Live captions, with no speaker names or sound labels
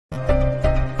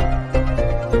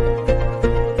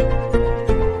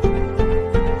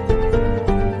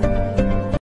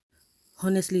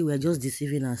honestly, we are just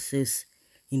deceiving ourselves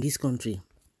in this country.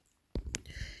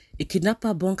 A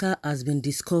kidnapper bunker has been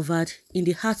discovered in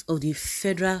the heart of the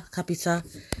Federal Capital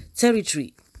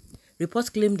Territory. Reports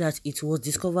claim that it was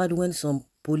discovered when some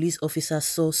police officers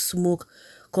saw smoke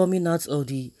coming out of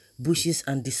the bushes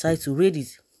and decided to raid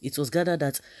it. It was gathered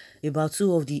that about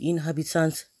 2 of the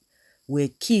inhabitants were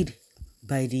killed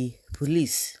by the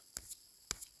police.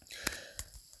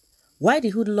 While the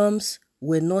hoodlums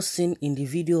were not seen in the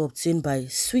video obtained by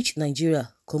Switch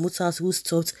Nigeria, commuters who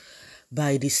stopped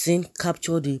by the scene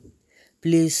captured the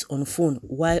place on phone,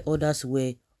 while others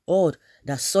were awed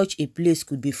that such a place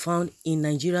could be found in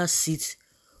Nigeria's seat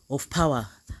of power.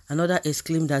 Another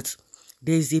exclaimed that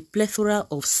there is a plethora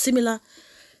of similar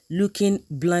looking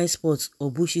blind spots or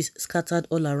bushes scattered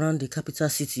all around the capital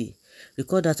city.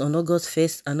 Recall that on August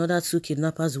 1st, another 2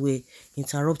 kidnappers were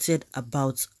interrupted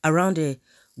around the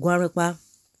Guarepa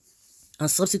and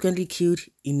subsequently killed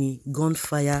in a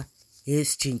gunfire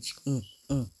exchange.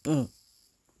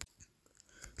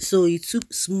 So it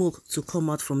took smoke to come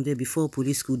out from there before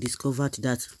police could discover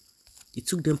that. It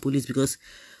took them police because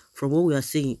from what we are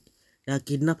saying, the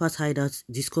kidnappers hideout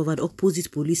discovered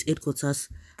opposite police headquarters,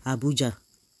 Abuja.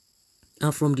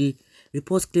 And from the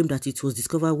reports claimed that it was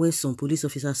discovered when some police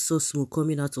officers saw smoke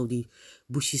coming out of the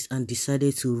bushes and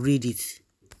decided to raid it.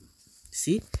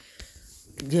 See,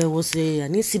 there was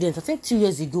an incident, I think 2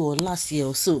 years ago or last year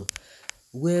or so,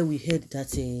 where we heard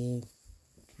that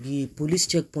the police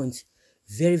checkpoint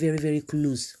very, very, very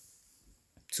close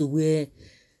to where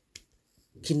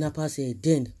kidnappers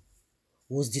den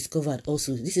was discovered.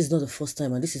 Also, this is not the first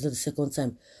time and this is not the second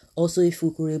time. Also, if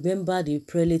we could remember the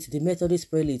prelate, the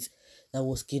Methodist prelate that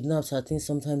was kidnapped, I think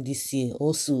sometime this year,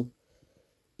 also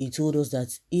he told us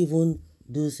that even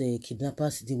those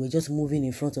kidnappers, they were just moving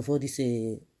in front of all these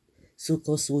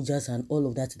so-called soldiers and all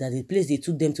of that the place they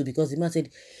took them to, because the man said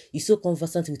he's so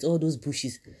conversant with all those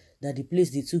bushes that the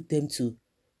place they took them to,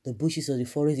 the bushes or the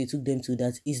forest they took them to,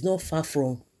 that is not far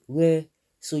from where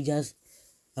soldiers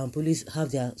and police have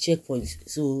their checkpoints.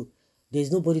 So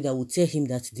there's nobody that will tell him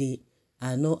that they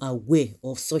are not aware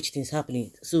of such things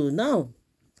happening. So now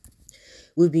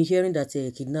we've been hearing that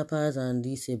kidnappers and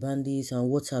these bandits and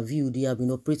what have you, they have been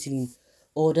operating in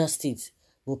other states,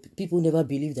 but people never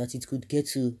believed that it could get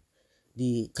to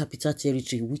the capital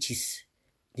territory, which is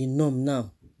the norm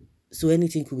now. So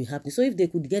anything could be happening. So if they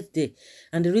could get there,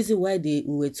 and the reason why we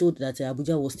were told that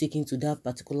Abuja was taken to that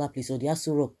particular place, or the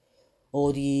Aso Rock,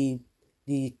 or the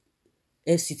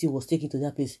FCT was taken to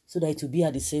that place, so that it would be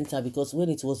at the center, because when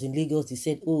it was in Lagos, they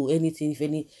said, oh, anything, if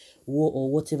any war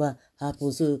or whatever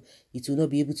happens, so it will not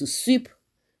be able to sweep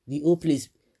the whole place.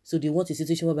 So they want a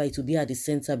situation whereby it will be at the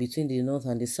center between the north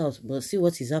and the south. But see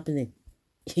what is happening.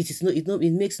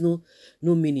 It makes no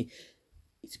meaning.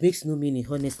 It makes no meaning,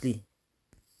 honestly.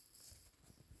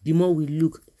 The more we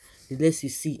look, the less we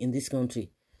see in this country.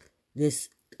 There's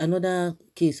another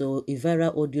case or a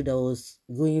viral audio that was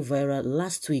going viral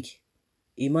last week.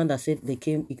 A man that said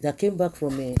that came back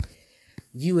from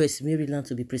US, Maryland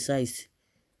to be precise.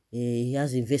 He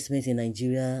has investments in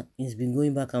Nigeria. He's been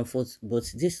going back and forth. But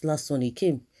this last one, he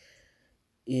came.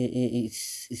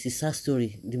 It's a sad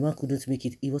story. The man couldn't make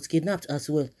it. He was kidnapped as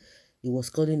well. He was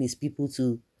calling his people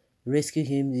to rescue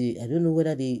him. I don't know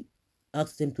whether they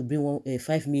asked them to bring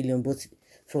 5 million, but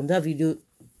from that video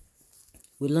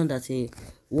we learned that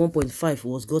 1.5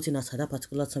 was gotten at that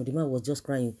particular time. The man was just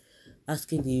crying,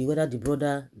 asking whether the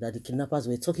brother that the kidnappers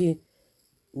were talking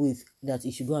with, that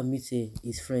he should go and meet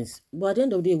his friends. But at the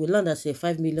end of the day, we learned that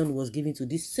 5 million was given to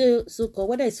this so-called,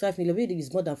 whether it's 5 million, maybe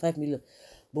it's more than 5 million,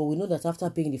 but we know that after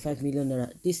paying the 5 million naira,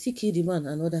 they still kill the man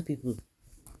and other people.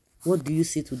 What do you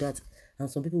say to that? And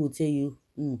some people will tell you,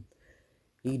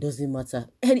 it doesn't matter.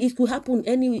 And it could happen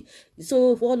anyway.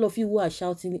 So for all of you who are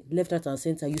shouting left, right, and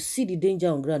center, you see the danger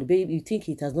on ground. Baby, you think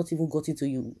it has not even gotten to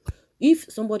you.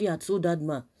 If somebody had told that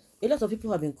man, a lot of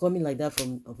people have been coming like that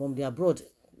from the abroad.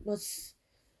 But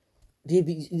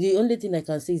the only thing I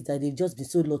can say is that they've just been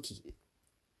so lucky.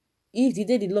 If the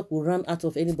day the luck will run out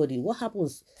of anybody, what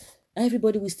happens?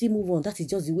 Everybody will still move on. That is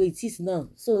just the way it is now.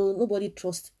 So nobody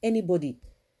trusts anybody.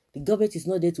 The government is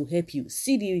not there to help you.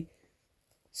 See the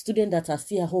students that are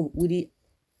still at home with the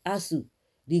ASU.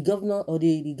 The governor or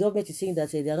the government is saying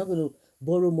that they are not going to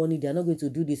borrow money. They are not going to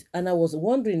do this. And I was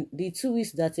wondering, the 2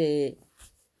 weeks that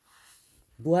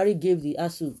Buhari gave the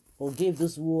ASU, or gave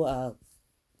those who are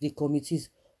the committees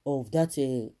of that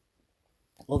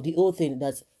of the whole thing,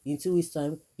 that in 2 weeks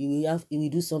time he will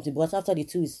do something. But after the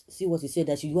 2 weeks, see what he said,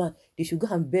 that they should go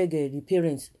and beg the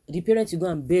parents should go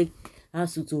and beg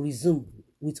ASU to resume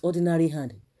with ordinary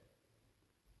hand.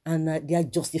 And they are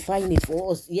justifying it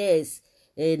for us. Yes,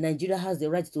 Nigeria has the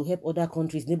right to help other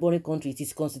countries, neighboring countries. It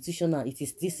is constitutional. It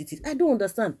is this. It is. I don't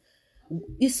understand.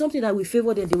 It's something that we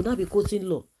favor them. They will not be quoting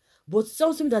law. But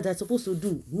something that they're supposed to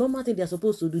do, normal thing they're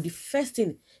supposed to do, the first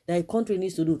thing that a country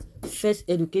needs to do, first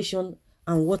education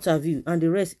and what have you, and the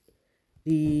rest,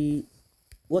 the,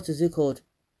 what is it called?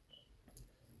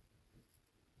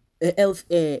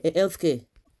 Healthcare.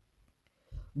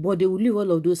 But they will leave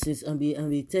all of those things and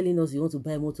be telling us you want to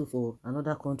buy motor for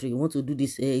another country, you want to do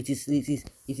this, it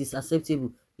is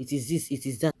acceptable, it is this, it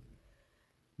is that.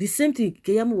 The same thing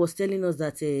Keyamo was telling us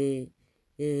that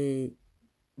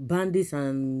bandits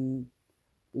and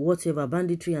whatever,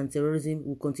 banditry and terrorism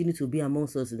will continue to be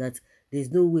amongst us, that there's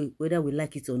no way, whether we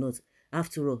like it or not.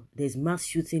 After all, there's mass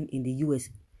shooting in the US.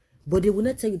 But they will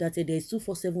not tell you that there is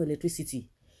 247 electricity.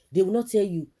 They will not tell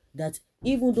you that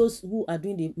even those who are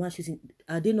doing the mass shooting,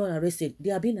 are they not arrested?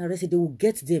 They are being arrested. They will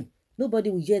get them. Nobody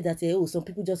will hear that, oh, some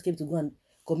people just came to go and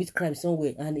commit crime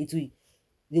somewhere and they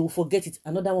will forget it.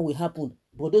 Another one will happen.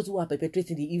 But those who are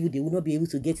perpetrating the evil, they will not be able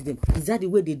to get them. Is that the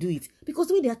way they do it? Because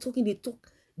the way they are talking, they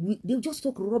just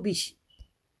talk rubbish.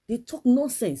 They talk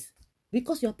nonsense.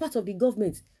 Because you are part of the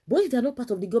government. But if they are not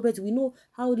part of the government, we know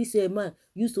how this man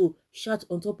used to shout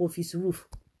on top of his roof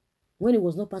when he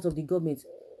was not part of the government.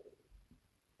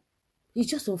 It's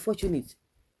just unfortunate.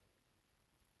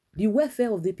 The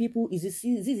welfare of the people is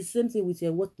the same thing with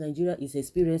what Nigeria is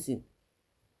experiencing.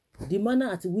 The manner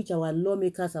at which our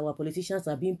lawmakers, our politicians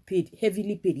are being paid,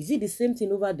 heavily paid, is it the same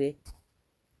thing over there?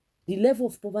 The level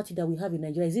of poverty that we have in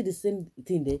Nigeria, is it the same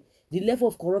thing there? The level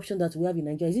of corruption that we have in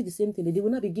Nigeria, is it the same thing there? They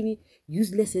will not be giving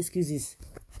useless excuses.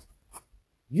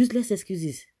 Useless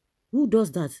excuses. Who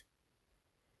does that?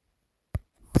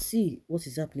 See what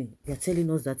is happening. They are telling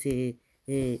us that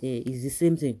it's the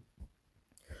same thing.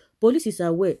 Police is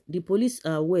aware. The police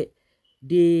are aware.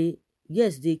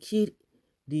 Yes, they killed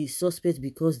the suspect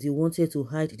because they wanted to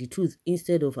hide the truth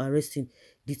instead of arresting,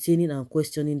 detaining, and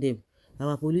questioning them.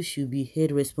 Our police should be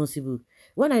held responsible.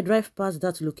 When I drive past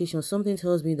that location, something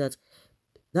tells me that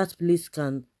that place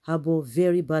can harbor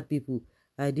very bad people.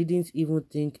 I didn't even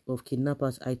think of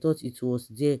kidnappers. I thought it was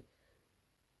there.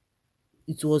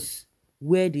 It was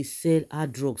where they sell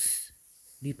hard drugs.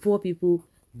 The poor people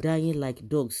dying like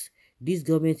dogs. This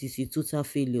government is a total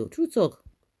failure. True talk.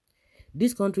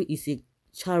 This country is a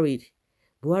charity.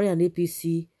 Buhari and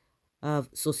APC have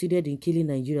succeeded in killing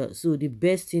Nigeria. So the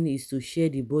best thing is to share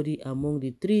the body among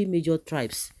the 3 major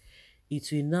tribes. It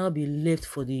will now be left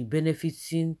for the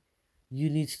benefiting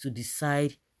units to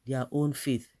decide their own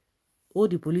fate.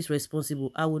 Hold the police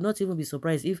responsible. I will not even be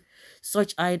surprised if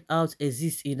such hideouts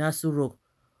exist in Aso Rock,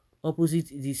 opposite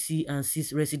the C and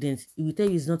 6 residents. He will tell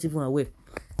you he's not even aware.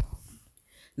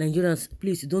 Nigerians,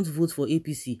 please don't vote for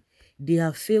APC. They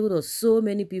have failed us. So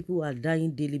many people are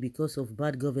dying daily because of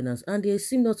bad governance, and they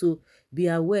seem not to be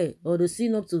aware, or they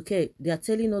seem not to care. They are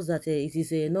telling us that it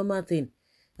is a normal thing.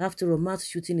 After all, mass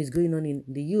shooting is going on in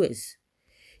the US.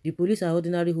 The police are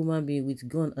ordinary human beings with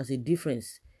gun as a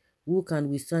difference, who can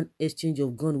withstand exchange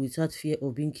of gun without fear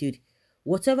of being killed.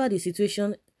 Whatever the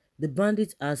situation, the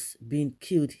bandit has been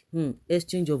killed.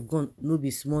 Exchange of gun no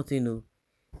be small thing, no.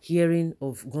 Hearing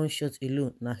of gunshots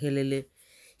alone na helele.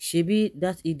 Shebi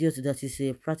that idiot that is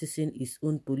practicing his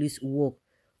own police work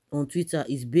on Twitter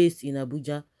is based in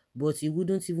Abuja, but he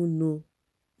wouldn't even know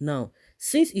now,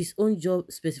 since his own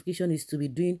job specification is to be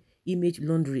doing image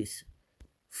laundries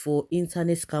for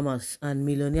internet scammers and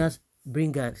millionaires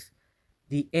bringers.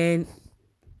 The end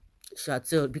shall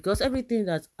tell, because everything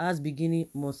that has beginning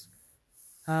must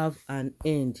have an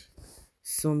end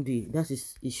someday. That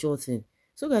is a short thing.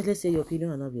 So guys, let's say your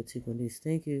opinion and have your take on this.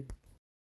 Thank you.